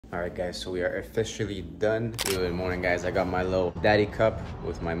All right, guys, so we are officially done. Good morning, guys. I got my little daddy cup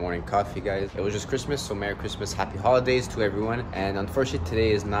with my morning coffee, guys. It was just Christmas, so Merry Christmas, Happy Holidays to everyone. And unfortunately,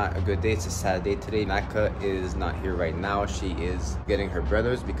 today is not a good day. It's a sad day today. Naka is not here right now. She is getting her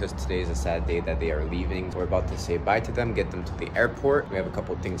brothers because today is a sad day that they are leaving. So we're about to say bye to them, get them to the airport. We have a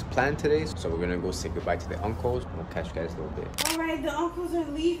couple things planned today, so we're gonna go say goodbye to the uncles. We'll catch you guys a little bit. All right, the uncles are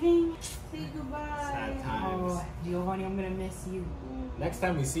leaving. Say goodbye. Sad times. Oh, Giovanni, I'm gonna miss you. Next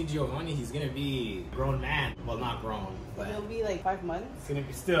time we see Giovanni, he's gonna be a grown man. Well, not grown, but It'll be like 5 months. it's gonna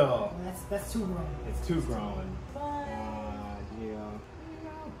be still. That's too grown. It's too grown. Bye. Gio.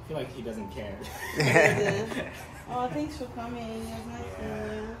 I feel like he doesn't care. Oh, thanks for coming. It was nice seeing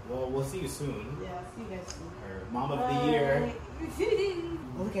you. Well, we'll see you soon. Yeah, I'll see you guys soon. Or Mom of the Year.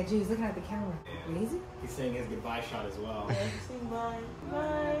 Oh, look at Jay. He's looking at the camera. Crazy? He's saying his goodbye shot as well. Yeah, saying bye.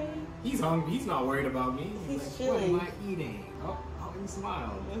 Bye. He's hungry. He's not worried about me. He's like, chilling. what am I eating? Oh, he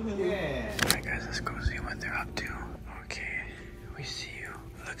smiled. Yeah. All right, guys, let's go see what they're up to. Okay, we see you.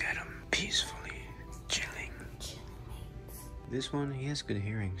 Look at him, peacefully chilling. This one, he has good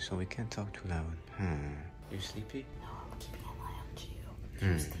hearing, so we can't talk too loud. You sleepy? No, I'm keeping an eye on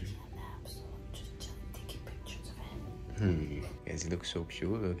Gio. He's taking a nap, so I'm just taking pictures of him. Guys, he looks so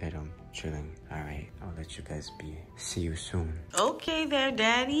cute. Look at him, chilling. All right, I'll let you guys be. See you soon. Okay there,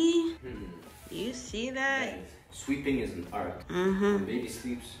 Daddy. You see that? Sweeping is an art. When baby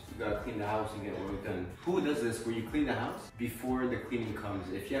sleeps, you gotta clean the house and get work done. Who does this where you clean the house before the cleaning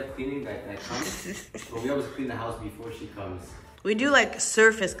comes? If you have cleaning that comes, well, we always clean the house before she comes. We do like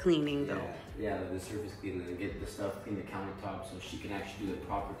surface cleaning though. Yeah, the surface cleaning and get the stuff, clean the countertop so she can actually do the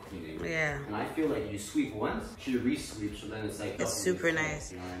proper cleaning. Yeah. And I feel like you sweep once, she re-sweeps, so then it's like... It's super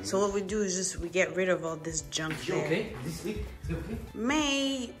nice. You know what I mean? So what we do is just we get rid of all this junk Is he there. okay? Is he sleep? Is he okay?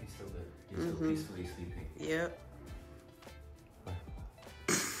 Mate. He's still good. He's still peacefully sleeping. Yep.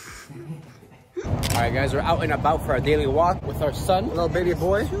 Alright guys, we're out and about for our daily walk with our son, little baby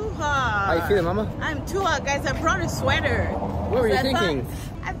boy. Too hot. How you feeling, mama? I'm too hot, guys. I brought a sweater. What were you thinking?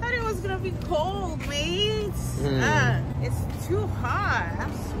 I thought it was gonna be cold, mate. It's too hot.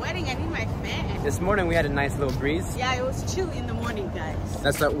 I'm sweating. I need my fan. This morning we had a nice little breeze. Yeah, it was chilly in the morning, guys.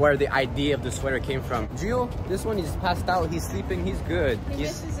 That's where the idea of the sweater came from. Gio, this one, he's passed out, he's sleeping, he's good. He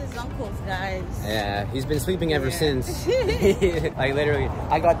misses his uncles, guys. Yeah, he's been sleeping ever since. Like literally,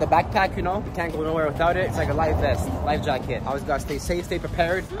 I got the backpack, you know, you can't go nowhere without it. It's like a life vest, life jacket. Always gotta stay safe, stay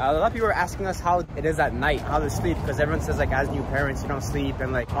prepared. A lot of people are asking us how it is at night, how to sleep, because everyone says like as new parents, you don't sleep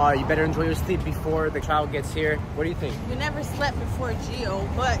and like, oh, you better enjoy your sleep before the child gets here. What do you think? We never slept before Gio,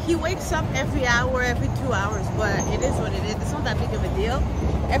 but he wakes up every hour, every 2 hours, but it is what it is. It's not that big of a deal.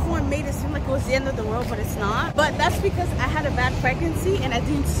 Everyone made it seem like it was the end of the world, but it's not. But that's because I had a bad pregnancy and I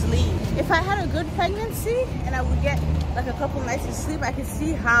didn't sleep. If I had a good pregnancy and I would get like a couple nights of sleep, I could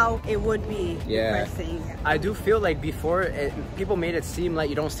see how it would be depressing. I do feel like before, people made it seem like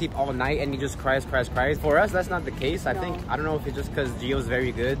you don't sleep all night and you just cries. For us, that's not the case. I think, I don't know if it's just because Gio's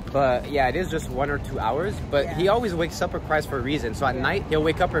very good, but yeah, it is just 1 or 2 hours. But he always wakes up or cries for a reason. So at night, he'll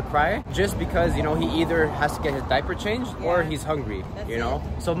wake up or cry just because, you know, he either has to get his diaper changed or he's hungry, you know?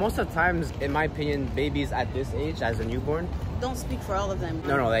 So most of the times, in my opinion, babies at this age, as a newborn, don't speak for all of them.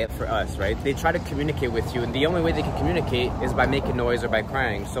 No, like for us, right? They try to communicate with you, and the only way they can communicate is by making noise or by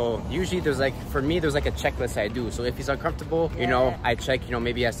crying. So usually there's like, for me, there's like a checklist I do. So if he's uncomfortable, you know, I check, you know,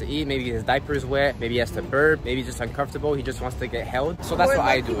 maybe he has to eat, maybe his diaper is wet, maybe he has to burp, maybe he's just uncomfortable, he just wants to get held. So that's what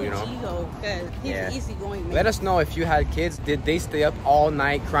I do, you know? Gio, he's easygoing. Let us know if you had kids, did they stay up all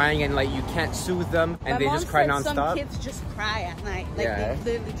night crying and like you can't soothe them and they just cry nonstop? Some kids just cry at night. Like they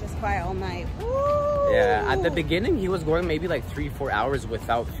literally just cry all night. Woo! Yeah, at the beginning he was going maybe like 3-4 hours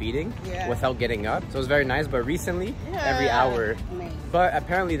without feeding, without getting up. So it was very nice, but recently, every hour. But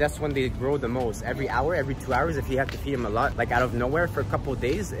apparently that's when they grow the most. Every hour, every 2 hours, if you have to feed them a lot, like out of nowhere for a couple of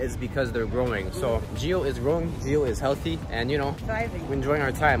days, is because they're growing. So Gio is growing, Gio is healthy, and you know, we're enjoying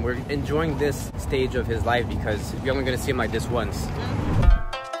our time. We're enjoying this stage of his life because we're only gonna see him like this once.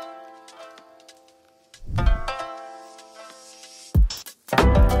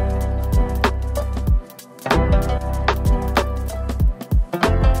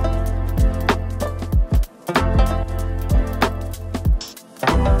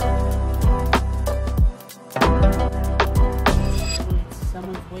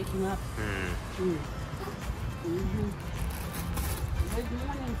 Waking up. Good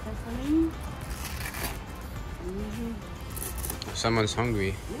morning, Stephanie. Someone's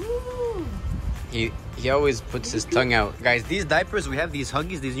hungry. He always puts his tongue out. Guys, these diapers, we have these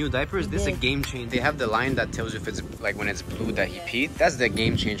Huggies, these new diapers. This is a game changer. They have the line that tells you if it's like when it's blue that he peed. That's the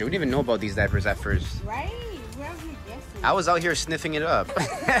game changer. We didn't even know about these diapers at first. Right? Where were you guessing? I was out here sniffing it up.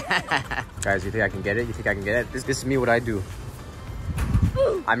 Guys, you think I can get it? You think I can get it? This is me, what I do.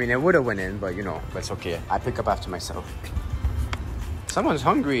 I mean, it would have went in, but you know, but it's okay. I pick up after myself. Someone's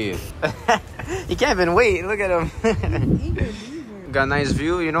hungry. He can't even wait. Look at him. Got a nice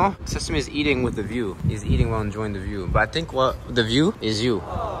view, you know? Sesame is eating with the view. He's eating while enjoying the view. But I think what the view is you.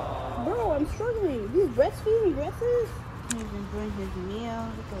 Bro, I'm struggling. These breastfeeding dresses. He's enjoying his meal.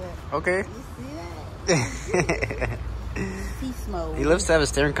 Look at that. Okay. You see that? Feast mode. He loves to have a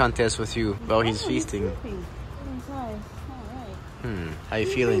staring contest with you while he's feasting. How you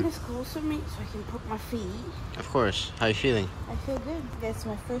feeling? This closer to me so I can put my feet. Of course. How you feeling? I feel good. That's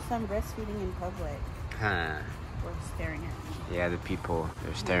my first time breastfeeding in public. Huh. Or staring at me. Yeah, the people,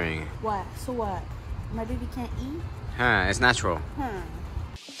 they're staring. What? So what? My baby can't eat? Huh, it's natural. Huh.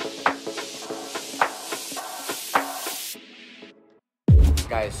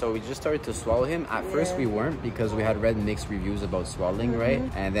 Guys, so we just started to swallow him. At first we weren't because we had read mixed reviews about swallowing, right?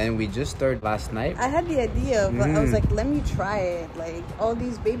 And then we just started last night. I had the idea, but I was like, let me try it. Like, all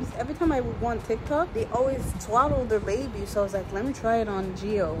these babies, every time I would go on TikTok, they always swallow their baby. So I was like, let me try it on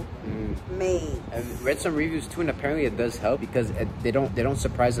Geo. Made. I've read some reviews too, and apparently it does help because they don't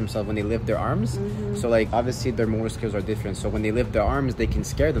surprise themselves when they lift their arms. So like, obviously their motor skills are different. So when they lift their arms, they can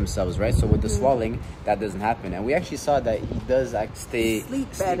scare themselves, right? So with the swallowing, that doesn't happen. And we actually saw that he does stay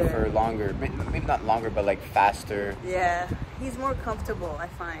better for longer, maybe not longer, but like faster. Yeah, he's more comfortable, I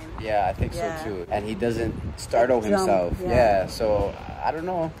find. Yeah, I think so too. And he doesn't startle himself. Yeah, so I don't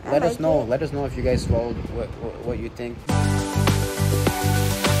know. Let us know. Let us know if you guys swallowed, what you think.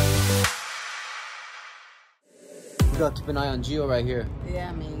 We gotta keep an eye on Gio right here.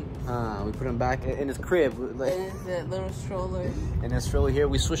 Yeah, me. We put him back in his crib. Like, in his little stroller. In his stroller here.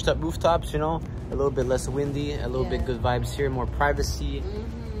 We switched up rooftops, you know, a little bit less windy, a little bit good vibes here, more privacy.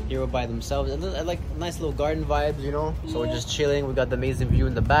 Here by themselves. I like nice little garden vibes, you know. So we're just chilling. We got the amazing view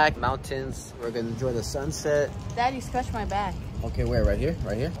in the back, mountains. We're gonna enjoy the sunset. Daddy, scratch my back. Okay, where? Right here?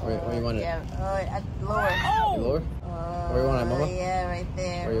 Right here? Where you want it? Yeah, lower. Lower? Where you want it, Mama? Yeah, right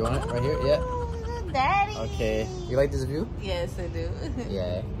there. Where you want it? Right here? Yeah. Daddy. Okay. You like this view? Yes, I do.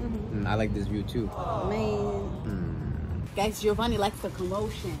 Yeah. I like this view too. Oh, man. Guys, Giovanni likes the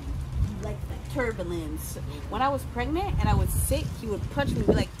commotion. He likes the turbulence. When I was pregnant and I was sick, he would punch me and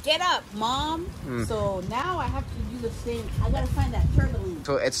be like, get up, Mom. So now I have to do the same. I gotta find that turbulence.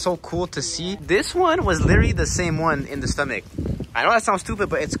 So it's so cool to see. This one was literally the same one in the stomach. I know that sounds stupid,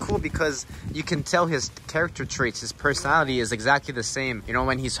 but it's cool because you can tell his character traits, his personality is exactly the same. You know,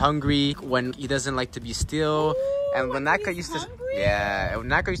 when he's hungry, when he doesn't like to be still. And when Naka used to, when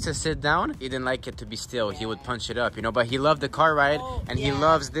Naka used to sit down, he didn't like it to be still. He would punch it up, you know. But he loved the car ride, and he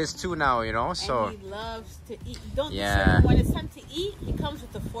loves this too now, you know. So and he loves to eat. Don't disturb. When it's time to eat, he comes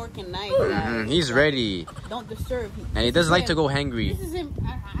with a fork and knife. He's ready. Don't disturb. And he doesn't like to go hangry. This is him.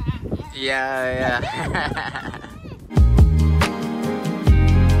 Yeah.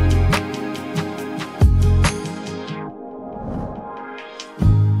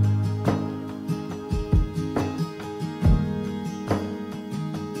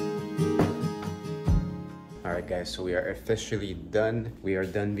 Alright guys, so we are officially done. We are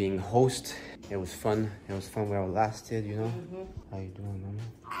done being host. It was fun. It was fun while it lasted, you know. How you doing, Mama?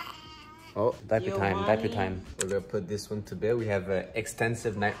 Oh, diaper time, diaper time. We're gonna put this one to bed. We have an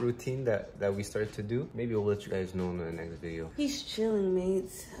extensive night routine that we started to do. Maybe we'll let you guys know in the next video. He's chilling,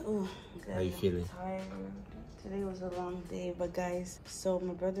 mates. Oh, God, how you feeling? I'm tired. Today was a long day, but guys, so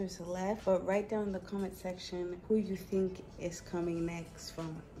my brothers left. But write down in the comment section who you think is coming next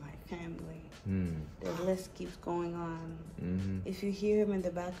from my family. The list keeps going on. If you hear him in the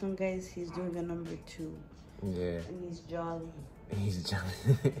background, guys, he's doing a number 2. Yeah. And he's jolly. He's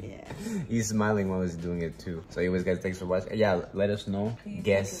jolly. Yeah. He's smiling while he's doing it too. So anyways, guys, thanks for watching. Yeah, let us know.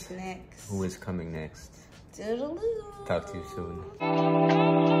 Guess who is coming next. Toodaloo. Talk to you soon.